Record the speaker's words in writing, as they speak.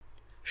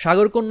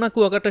সাগরকন্যা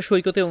কুয়াকাটা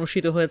সৈকতে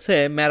অনুষ্ঠিত হয়েছে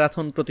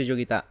ম্যারাথন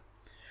প্রতিযোগিতা।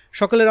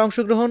 সকলের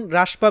অংশগ্রহণ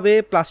হ্রাস পাবে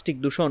প্লাস্টিক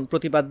দূষণ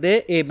প্রতিপাদ্যে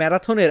এ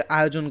ম্যারাথনের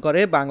আয়োজন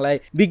করে বাংলায়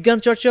বিজ্ঞান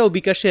চর্চা ও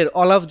বিকাশের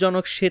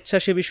অলাভজনক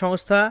স্বেচ্ছাসেবী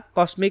সংস্থা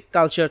কসমিক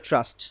কালচার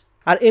ট্রাস্ট।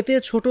 আর এতে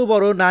ছোট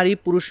বড় নারী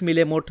পুরুষ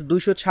মিলে মোট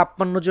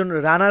 256 জন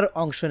রানার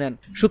অংশ নেন।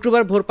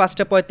 শুক্রবার ভোর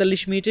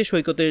 5:45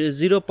 সৈকতের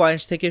 0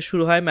 পয়েন্টস থেকে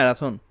শুরু হয়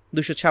ম্যারাথন।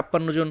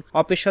 256 জন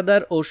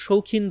অপেশাদার ও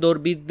শৌখিন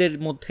দৌড়বিদদের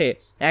মধ্যে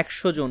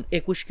 100 জন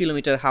 21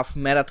 কিলোমিটার হাফ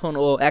ম্যারাথন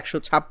ও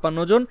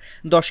 156 জন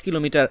 10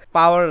 কিলোমিটার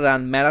পাওয়ার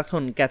রান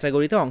ম্যারাথন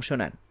ক্যাটাগরিতে অংশ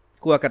নেন।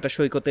 কুয়াকাটা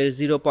সৈকতের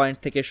 0 পয়েন্ট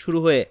থেকে শুরু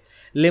হয়ে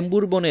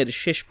লেম্বুর বনের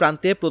শেষ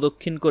প্রান্তে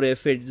প্রদক্ষিণ করে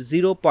ফের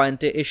 0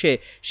 পয়েন্টে এসে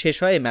শেষ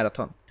হয় এই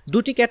ম্যারাথন।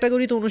 দুটি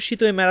ক্যাটাগরিতে অনুষ্ঠিত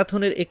এই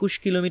ম্যারাথনের 21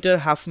 কিলোমিটার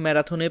হাফ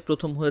ম্যারাথনে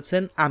প্রথম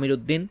হয়েছেন আমির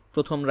উদ্দিন,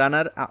 প্রথম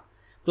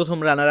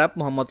রানার আপ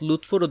মোহাম্মদ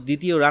লুৎফর ও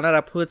দ্বিতীয় রানার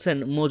আপ হয়েছেন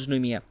মজনু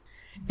মিয়া।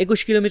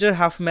 21 কিলোমিটার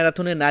হাফ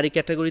ম্যারাথনে নারী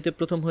ক্যাটাগরিতে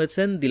প্রথম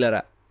হয়েছেন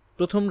দিলারা,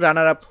 প্রথম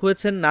রানার আপ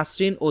হয়েছেন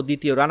নাসরিন ও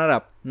দ্বিতীয় রানার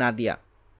আপ নাদিয়া।